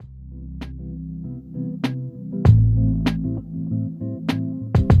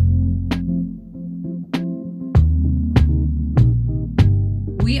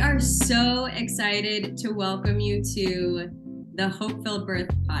so excited to welcome you to the Hope-Filled Birth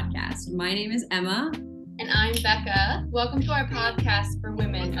podcast. My name is Emma. And I'm Becca. Welcome to our podcast for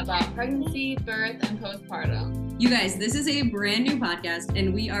women about pregnancy, birth, and postpartum. You guys, this is a brand new podcast,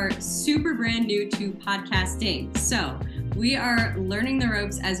 and we are super brand new to podcasting. So we are learning the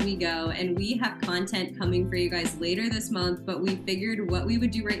ropes as we go, and we have content coming for you guys later this month, but we figured what we would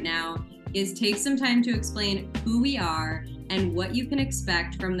do right now is take some time to explain who we are and what you can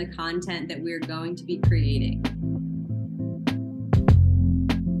expect from the content that we're going to be creating.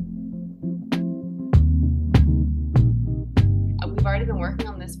 We've already been working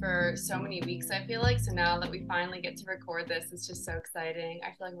on this for so many weeks, I feel like. So now that we finally get to record this, it's just so exciting.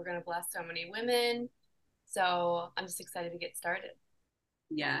 I feel like we're going to bless so many women. So I'm just excited to get started.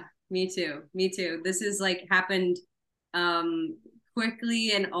 Yeah, me too. Me too. This is like happened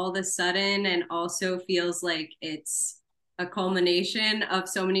quickly and all of a sudden, and also feels like it's a culmination of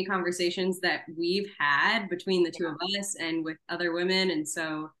so many conversations that we've had between the two of us and with other women. And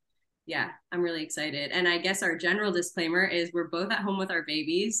so, yeah, I'm really excited. And I guess our general disclaimer is we're both at home with our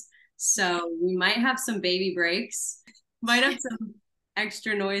babies. So we might have some baby breaks, might have some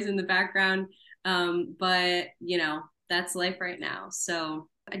extra noise in the background. But you know, that's life right now. So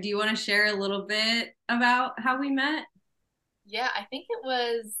do you want to share a little bit about how we met? Yeah, I think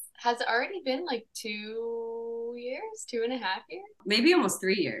has it already been like 2 years, 2.5 years? Maybe almost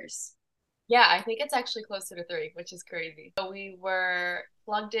 3 years. Yeah, I think it's actually closer to 3, which is crazy. So we were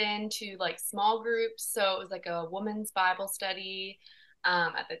plugged into like small groups. So it was like a women's Bible study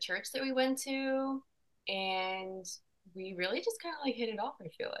at the church that we went to. And we really just kind of like hit it off, I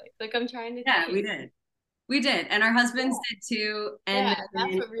feel like. Like I'm trying to Yeah, think. we did. We did. And our husbands did too. And yeah,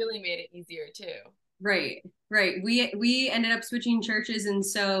 that's what really made it easier too. Right. We ended up switching churches, and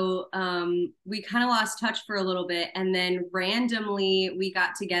so we kind of lost touch for a little bit, and then randomly we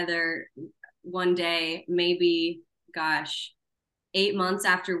got together one day, maybe 8 months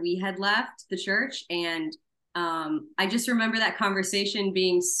after we had left the church, and I just remember that conversation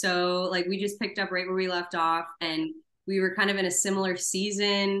being so like we just picked up right where we left off, and we were kind of in a similar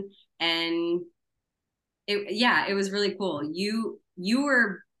season, and it was really cool. You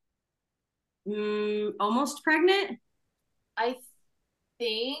were almost pregnant. I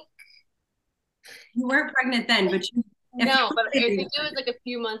think you weren't pregnant then, but no, but I think it was like a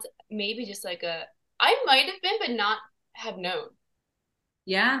few months, maybe just like I might have been, but not have known.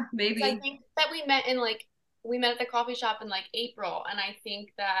 Yeah, maybe. I think that we met at the coffee shop in like April, and I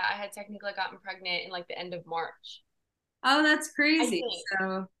think that I had technically gotten pregnant in like the end of March. Oh, that's crazy.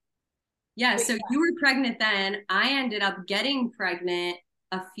 So yeah, so you were pregnant then. I ended up getting pregnant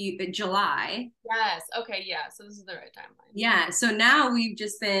July. Yes. Okay. Yeah. So this is the right timeline. Yeah. So now we've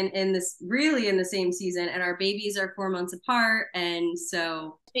just been in the same season, and our babies are 4 months apart. And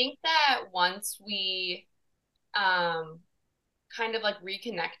so I think that once we kind of like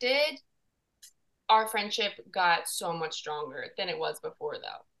reconnected, our friendship got so much stronger than it was before,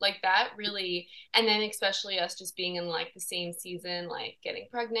 though. Like that really, and then especially us just being in like the same season, like getting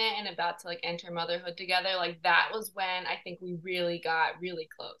pregnant and about to like enter motherhood together, like that was when I think we really got really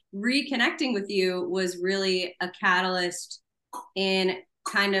close. Reconnecting with you was really a catalyst in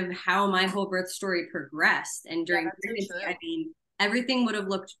kind of how my whole birth story progressed. And during pregnancy, I mean, everything would have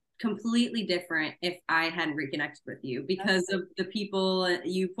looked completely different if I hadn't reconnected with you because of the people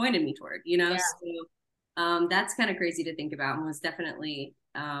you pointed me toward, you know? Yeah. So that's kind of crazy to think about, and was definitely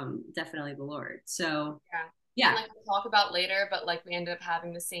the Lord. So yeah. And, like we'll talk about later, but like we ended up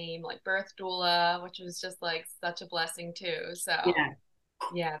having the same like birth doula, which was just like such a blessing too. So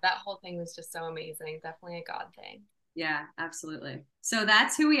yeah, that whole thing was just so amazing. Definitely a God thing. Yeah, absolutely. So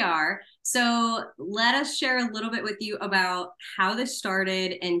that's who we are. So let us share a little bit with you about how this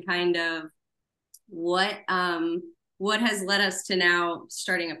started and kind of what has led us to now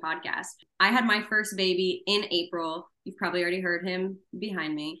starting a podcast. I had my first baby in April. You've probably already heard him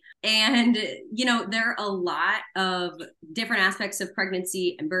behind me. And, you know, there are a lot of different aspects of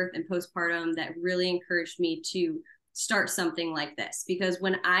pregnancy and birth and postpartum that really encouraged me to start something like this. Because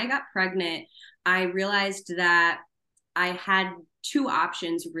when I got pregnant, I realized that I had two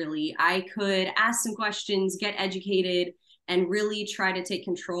options, really. I could ask some questions, get educated, and really try to take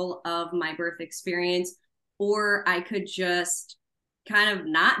control of my birth experience, or I could just kind of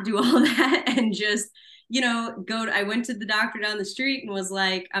not do all that and just, you know, I went to the doctor down the street and was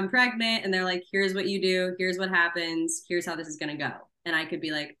like, I'm pregnant. And they're like, here's what you do. Here's what happens. Here's how this is going to go. And I could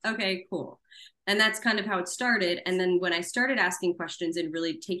be like, okay, cool. And that's kind of how it started. And then when I started asking questions and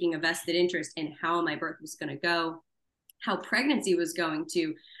really taking a vested interest in how my birth was going to go, how pregnancy was going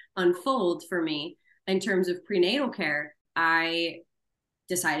to unfold for me in terms of prenatal care, I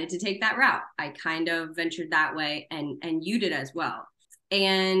decided to take that route. I kind of ventured that way, and you did as well.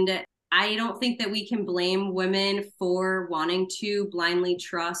 And I don't think that we can blame women for wanting to blindly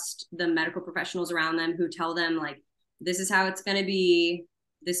trust the medical professionals around them who tell them, like, this is how it's going to be,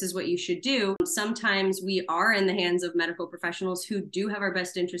 this is what you should do. Sometimes we are in the hands of medical professionals who do have our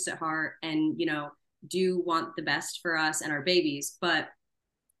best interests at heart and, you know, do want the best for us and our babies, but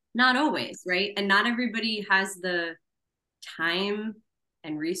not always, right? And not everybody has the time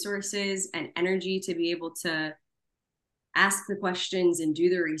and resources and energy to be able to ask the questions and do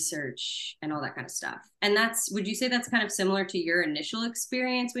the research and all that kind of stuff. And that's, would you say that's kind of similar to your initial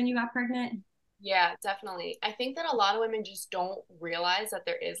experience when you got pregnant? Yeah, definitely. I think that a lot of women just don't realize that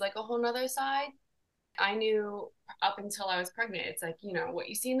there is like a whole nother side. I knew up until I was pregnant, it's like, you know, what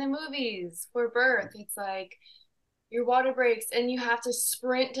you see in the movies for birth. It's like your water breaks and you have to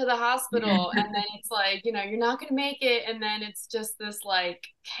sprint to the hospital. And then it's like, you know, you're not going to make it. And then it's just this like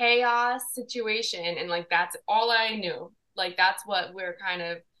chaos situation. And like, that's all I knew. Like, that's what we're kind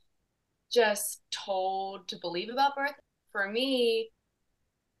of just told to believe about birth. For me,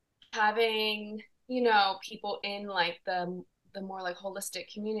 having, you know, people in like the more like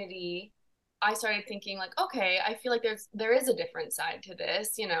holistic community, I started thinking like, okay, I feel like there is a different side to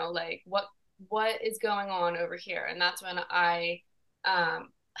this, you know, like what is going on over here. And that's when I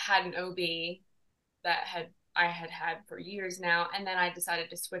had an OB that I had for years now, and then I decided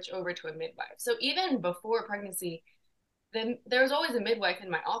to switch over to a midwife. So even before pregnancy, then there was always a midwife in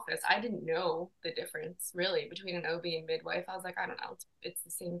my office. I didn't know the difference really between an OB and midwife. I was like, I don't know, it's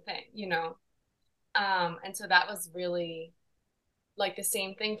the same thing, you know. And so that was really like the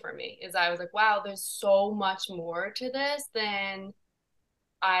same thing for me. Is I was like, wow, there's so much more to this than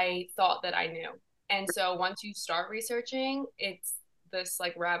I thought that I knew. And so once you start researching, it's this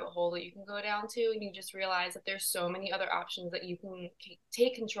like rabbit hole that you can go down to, and you just realize that there's so many other options that you can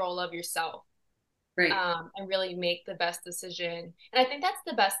take control of yourself, Right. and really make the best decision. And I think that's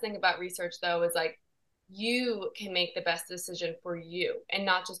the best thing about research, though, is like you can make the best decision for you and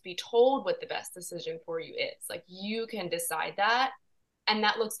not just be told what the best decision for you is. Like you can decide that, and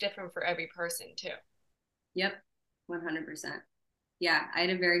that looks different for every person too. Yep. 100%. Yeah, I had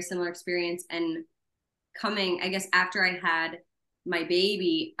a very similar experience. And coming, I guess, after I had my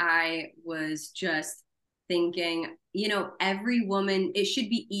baby, I was just thinking, you know, every woman, it should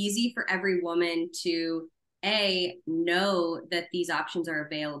be easy for every woman to A, know that these options are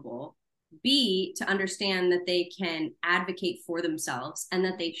available, B, to understand that they can advocate for themselves and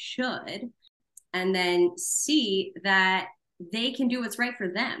that they should, and then C, that they can do what's right for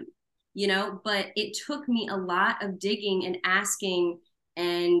them, you know. But it took me a lot of digging and asking,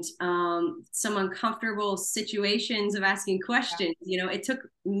 and some uncomfortable situations of asking Yeah. questions. You know, it took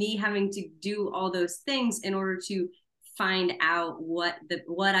me having to do all those things in order to find out what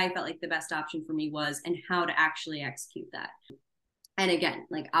I felt like the best option for me was and how to actually execute that. And again,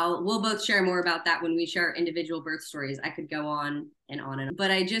 like we'll both share more about that when we share individual birth stories. I could go on and on and on. But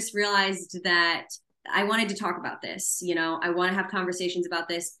I just realized that I wanted to talk about this. You know, I want to have conversations about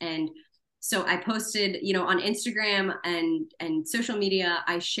this. And so I posted, you know, on Instagram and social media,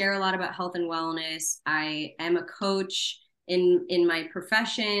 I share a lot about health and wellness. I am a coach in my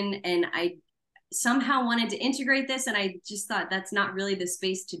profession, and I somehow wanted to integrate this, and I just thought that's not really the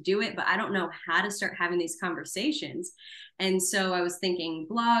space to do it, but I don't know how to start having these conversations. And so I was thinking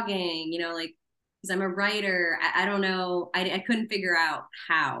blogging, you know, like, because I'm a writer, I don't know, I couldn't figure out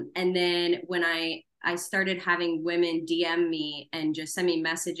how. And then when I started having women DM me and just send me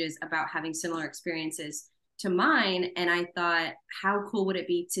messages about having similar experiences to mine, and I thought, how cool would it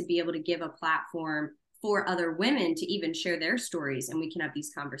be to be able to give a platform for other women to even share their stories, and we can have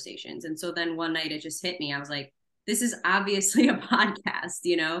these conversations. And so then one night it just hit me. I was like, this is obviously a podcast,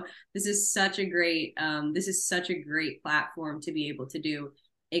 you know. This is such a great platform to be able to do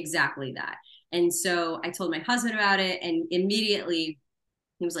exactly that. And so I told my husband about it, and immediately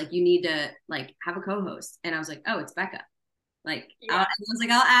he was like, you need to like have a co-host. And I was like, oh, it's Becca. Like, Yeah. I was like,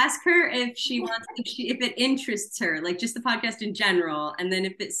 I'll ask her if she wants, if it interests her, like just the podcast in general. And then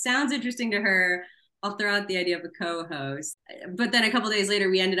if it sounds interesting to her, I'll throw out the idea of a co-host. But then a couple days later,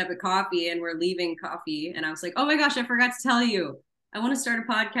 we ended up at coffee, and we're leaving coffee. And I was like, oh my gosh, I forgot to tell you, I want to start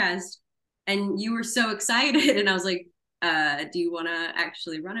a podcast. And you were so excited. And I was like, do you want to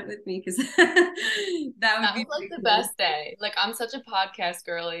actually run it with me? Because that would That be was like pretty the cool. best day. Like I'm such a podcast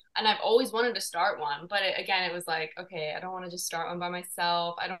girly, and I've always wanted to start one, but again, it was like, okay, I don't want to just start one by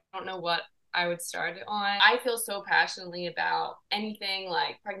myself. I don't know what I would start it on. I feel so passionately about anything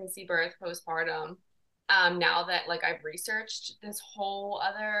like pregnancy, birth, postpartum. Now that like I've researched this whole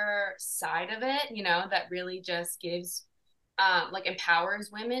other side of it, you know, that really just gives like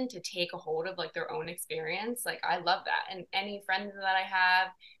empowers women to take a hold of like their own experience. Like I love that. And any friends that I have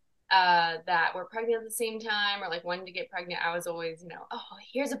that were pregnant at the same time or like wanted to get pregnant, I was always, oh,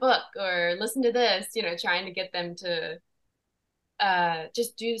 here's a book or listen to this, trying to get them to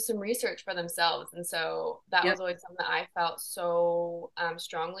just do some research for themselves. And so that Yep. was always something that I felt so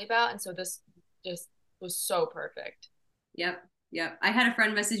strongly about. And so this just was so perfect. Yep. Yep. I had a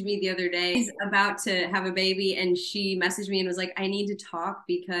friend message me the other day. She's about to have a baby and she messaged me and was like, I need to talk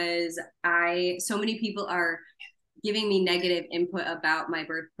because so many people are giving me negative input about my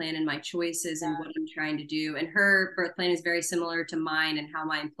birth plan and my choices and Yeah. what I'm trying to do. And her birth plan is very similar to mine and how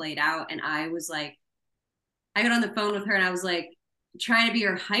mine played out. And I was like, I got on the phone with her and I was like, trying to be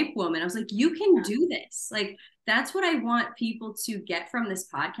her hype woman. I was like, you can do this. Like, that's what I want people to get from this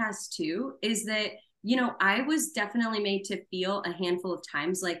podcast too, is that, I was definitely made to feel a handful of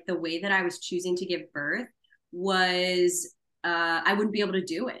times like the way that I was choosing to give birth was, I wouldn't be able to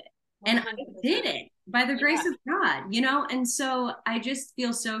do it. And I 100%. did it by the Yeah. grace of God, and so I just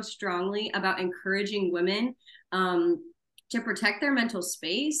feel so strongly about encouraging women to protect their mental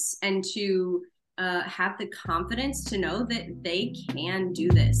space and to have the confidence to know that they can do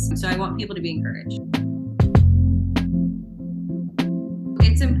this. So I want people to be encouraged.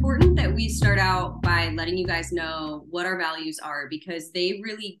 It's important that we start out by letting you guys know what our values are because they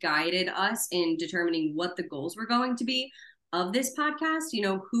really guided us in determining what the goals were going to be of this podcast,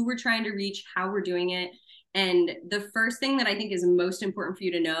 who we're trying to reach, how we're doing it. And the first thing that I think is most important for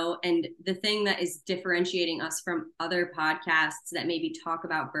you to know, and the thing that is differentiating us from other podcasts that maybe talk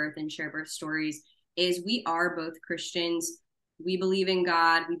about birth and share birth stories, is we are both Christians. We believe in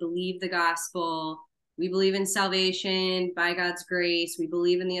God. We believe the gospel. We believe in salvation by God's grace. We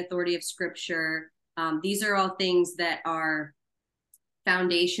believe in the authority of Scripture. These are all things that are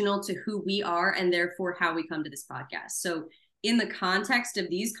foundational to who we are and therefore how we come to this podcast. So in the context of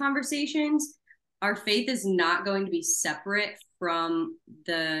these conversations, our faith is not going to be separate from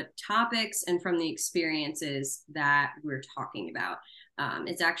the topics and from the experiences that we're talking about.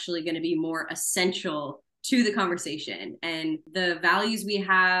 It's actually going to be more essential to the conversation. And the values we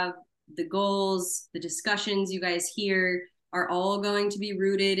have, the goals, the discussions you guys hear are all going to be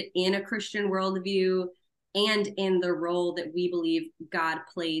rooted in a Christian worldview and in the role that we believe God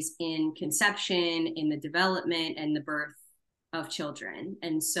plays in conception, in the development and the birth of children.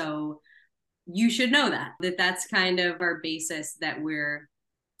 And so you should know that that's kind of our basis that we're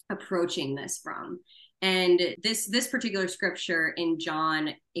approaching this from. And this particular scripture in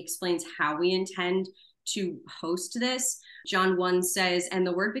John explains how we intend to host this. John 1 says, and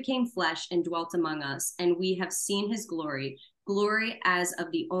the word became flesh and dwelt among us, and we have seen his glory as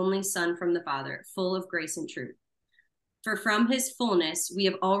of the only Son from the Father, full of grace and truth. For from his fullness we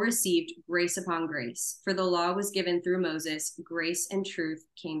have all received grace upon grace. For the law was given through Moses, grace and truth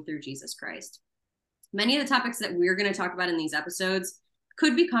came through Jesus Christ. Many of the topics that we're going to talk about in these episodes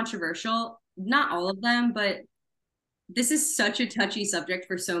could be controversial, not all of them, but this is such a touchy subject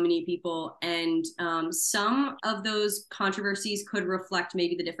for so many people. And some of those controversies could reflect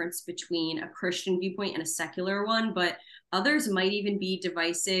maybe the difference between a Christian viewpoint and a secular one, but others might even be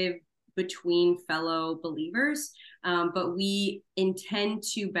divisive between fellow believers. But we intend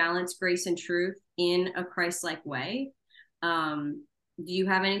to balance grace and truth in a Christ-like way. Do you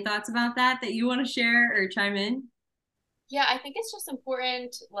have any thoughts about that you want to share or chime in? Yeah, I think it's just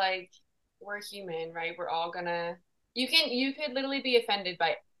important, like we're human, right? We're all gonna you could literally be offended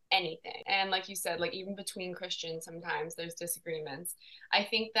by anything. And like you said, like even between Christians sometimes there's disagreements. I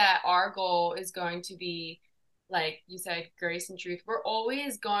think that our goal is going to be, like you said, grace and truth. We're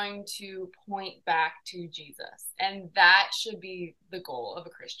always going to point back to Jesus. And that should be the goal of a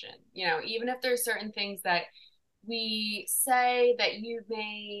Christian. Even if there's certain things that we say that you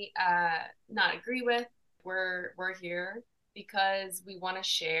may not agree with, we're here because we want to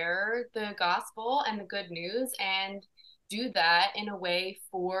share the gospel and the good news and do that in a way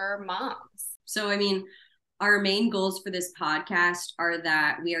for moms. So, I mean, our main goals for this podcast are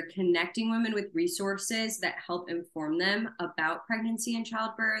that we are connecting women with resources that help inform them about pregnancy and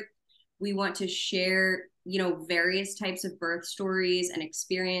childbirth. We want to share, various types of birth stories and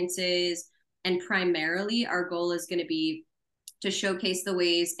experiences. And primarily, our goal is going to be to showcase the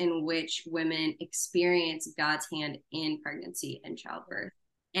ways in which women experience God's hand in pregnancy and childbirth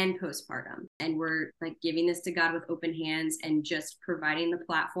and postpartum. And we're like giving this to God with open hands and just providing the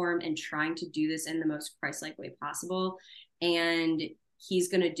platform and trying to do this in the most Christ-like way possible. And he's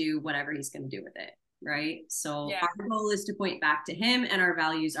going to do whatever he's going to do with it. Right. So Yeah. our goal is to point back to him and our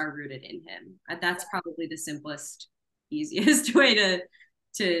values are rooted in him. That's probably the simplest, easiest way to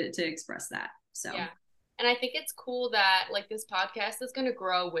express that. So yeah. And I think it's cool that like this podcast is going to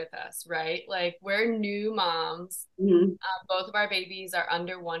grow with us, right? Like we're new moms. Mm-hmm. Both of our babies are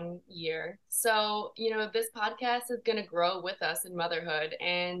under 1 year. So, this podcast is going to grow with us in motherhood.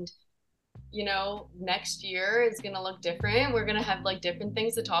 And, next year is going to look different. We're going to have like different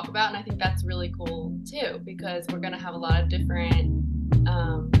things to talk about. And I think that's really cool too, because we're going to have a lot of different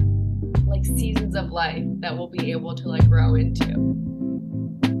like seasons of life that we'll be able to like grow into.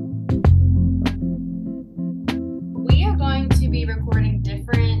 We are going to be recording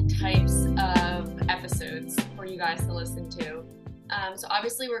different types of episodes for you guys to listen to. So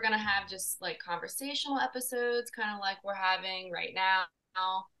obviously we're going to have just like conversational episodes, kind of like we're having right now,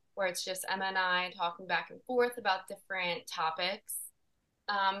 where it's just Emma and I talking back and forth about different topics.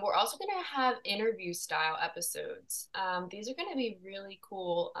 We're also going to have interview style episodes. These are going to be really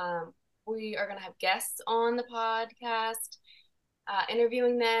cool. We are going to have guests on the podcast,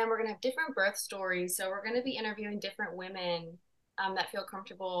 interviewing them. We're going to have different birth stories. So we're going to be interviewing different women that feel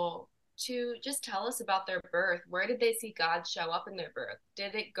comfortable to just tell us about their birth. Where did they see God show up in their birth?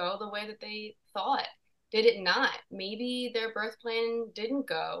 Did it go the way that they thought? Did it not? Maybe their birth plan didn't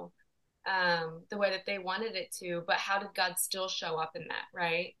go the way that they wanted it to, but how did God still show up in that,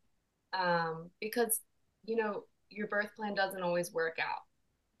 right? Because, your birth plan doesn't always work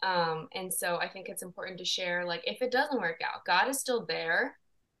out. And so I think it's important to share, like, if it doesn't work out, God is still there.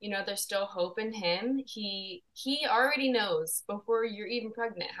 There's still hope in him. He already knows before you're even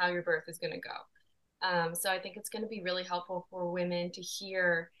pregnant how your birth is going to go. So I think it's going to be really helpful for women to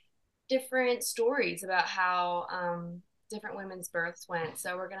hear different stories about how different women's births went.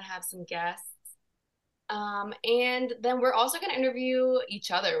 So we're going to have some guests. And then we're also going to interview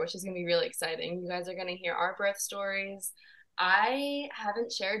each other, which is going to be really exciting. You guys are going to hear our birth stories. I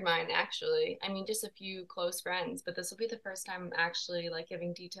haven't shared mine, actually. I mean, just a few close friends, but this will be the first time I'm actually like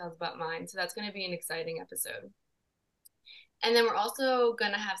giving details about mine. So that's going to be an exciting episode. And then we're also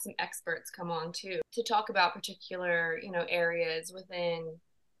going to have some experts come on too to talk about particular, areas within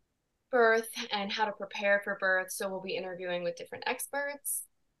birth and how to prepare for birth. So we'll be interviewing with different experts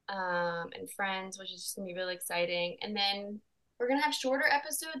and friends, which is just going to be really exciting. And then we're going to have shorter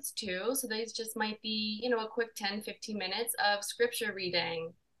episodes too. So these just might be, a quick 10-15 minutes of scripture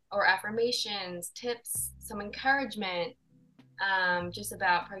reading or affirmations, tips, some encouragement, just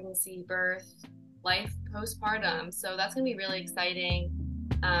about pregnancy, birth, life, postpartum. So that's going to be really exciting.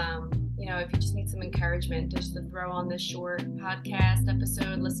 If you just need some encouragement, just to throw on this short podcast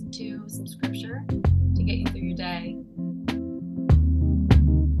episode, listen to some scripture to get you through your day.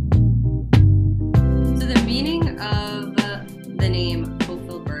 So the meaning of the name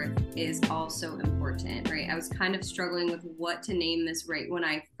Hopeful Birth is also important, right? I was kind of struggling with what to name this right when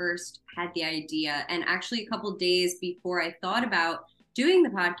I first had the idea. And actually a couple days before I thought about doing the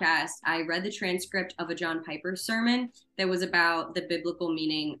podcast, I read the transcript of a John Piper sermon that was about the biblical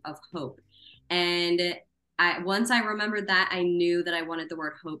meaning of hope. And once I remembered that, I knew that I wanted the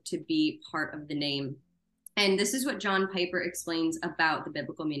word hope to be part of the name. And this is what John Piper explains about the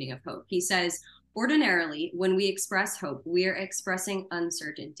biblical meaning of hope. He says, ordinarily, when we express hope, we are expressing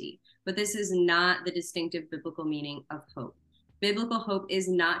uncertainty, but this is not the distinctive biblical meaning of hope. Biblical hope is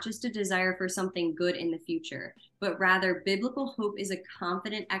not just a desire for something good in the future, but rather biblical hope is a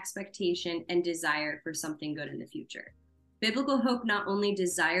confident expectation and desire for something good in the future. Biblical hope not only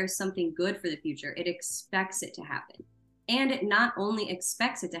desires something good for the future, it expects it to happen. And it not only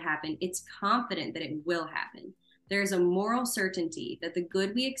expects it to happen, it's confident that it will happen. There is a moral certainty that the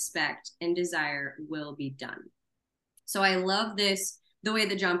good we expect and desire will be done. So I love this, the way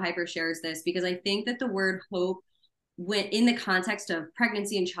that John Piper shares this, because I think that the word hope, when in the context of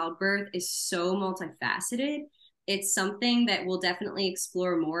pregnancy and childbirth, is so multifaceted. It's something that we'll definitely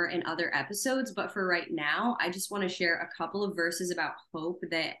explore more in other episodes. But for right now, I just want to share a couple of verses about hope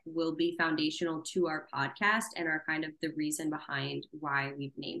that will be foundational to our podcast and are kind of the reason behind why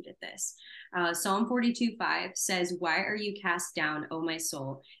we've named it this. Psalm 42:5 says, "Why are you cast down, O my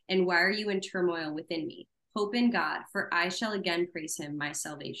soul? And why are you in turmoil within me? Hope in God, for I shall again praise him, my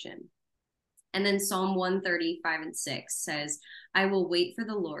salvation." And then Psalm 135:6 says, "I will wait for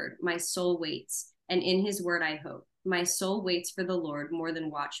the Lord, my soul waits, and in his word I hope. My soul waits for the Lord more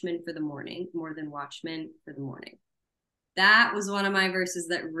than watchmen for the morning, more than watchmen for the morning." That was one of my verses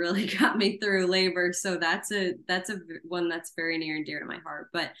that really got me through labor. So that's a one that's very near and dear to my heart.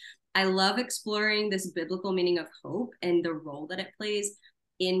 But I love exploring this biblical meaning of hope and the role that it plays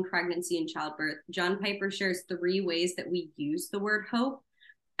in pregnancy and childbirth. John Piper shares 3 ways that we use the word hope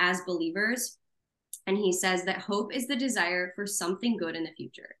as believers. And he says that hope is the desire for something good in the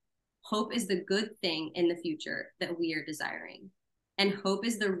future. Hope is the good thing in the future that we are desiring. And hope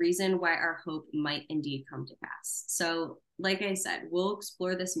is the reason why our hope might indeed come to pass. So, like I said, we'll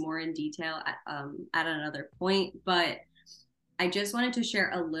explore this more in detail at another point, but I just wanted to share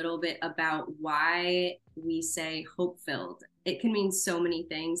a little bit about why we say hope filled. It can mean so many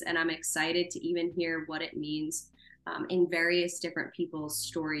things, and I'm excited to even hear what it means in various different people's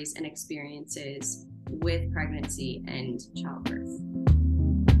stories and experiences with pregnancy and childbirth.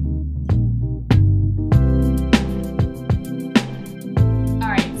 All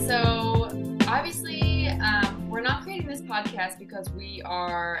right, so obviously, we're not creating this podcast because we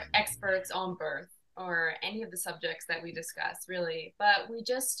are experts on birth or any of the subjects that we discuss, really, but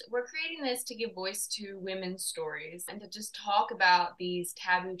we're creating this to give voice to women's stories and to just talk about these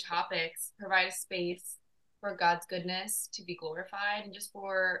taboo topics, provide a space for God's goodness to be glorified and just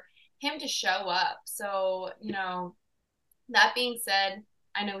for him to show up. So, that being said,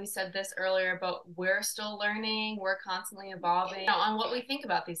 I know we said this earlier, but we're still learning. We're constantly evolving on what we think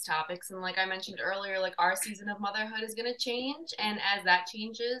about these topics. And like I mentioned earlier, like our season of motherhood is going to change. And as that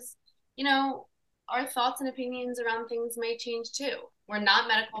changes, our thoughts and opinions around things may change too. We're not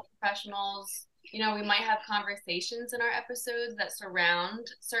medical professionals. We might have conversations in our episodes that surround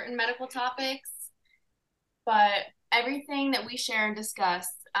certain medical topics, but everything that we share and discuss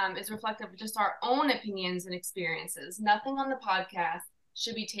is reflective of just our own opinions and experiences. Nothing on the podcast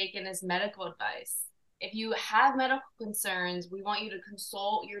should be taken as medical advice. If you have medical concerns, we want you to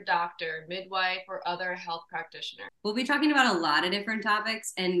consult your doctor, midwife, or other health practitioner. We'll be talking about a lot of different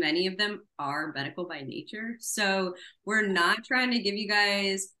topics, and many of them are medical by nature. So we're not trying to give you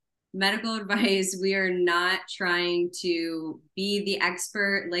guys medical advice. We are not trying to be the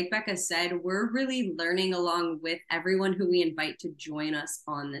expert. Like Becca said, we're really learning along with everyone who we invite to join us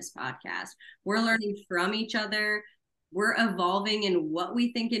on this podcast. We're learning from each other. We're evolving in what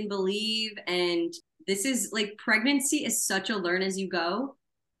we think and believe. And this is like, pregnancy is such a learn as you go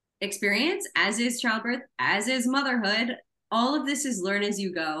experience, as is childbirth, as is motherhood. All of this is learn as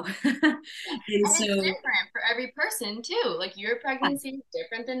you go. And it's different for every person too. Like your pregnancy is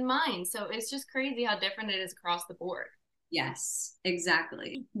different than mine. So it's just crazy how different it is across the board. Yes,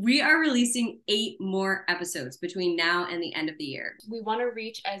 exactly. We are releasing 8 more episodes between now and the end of the year. We want to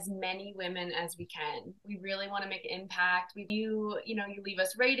reach as many women as we can. We really want to make an impact. You leave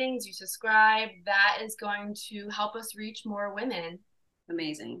us ratings, you subscribe. That is going to help us reach more women.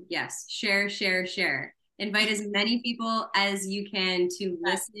 Amazing. Yes. Share, share, share. Invite as many people as you can to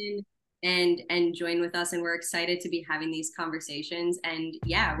listen and join with us. And we're excited to be having these conversations. And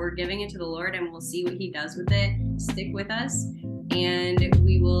yeah, we're giving it to the Lord, and we'll see what he does with it. Stick with us, and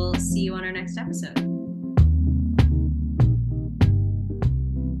we will see you on our next episode.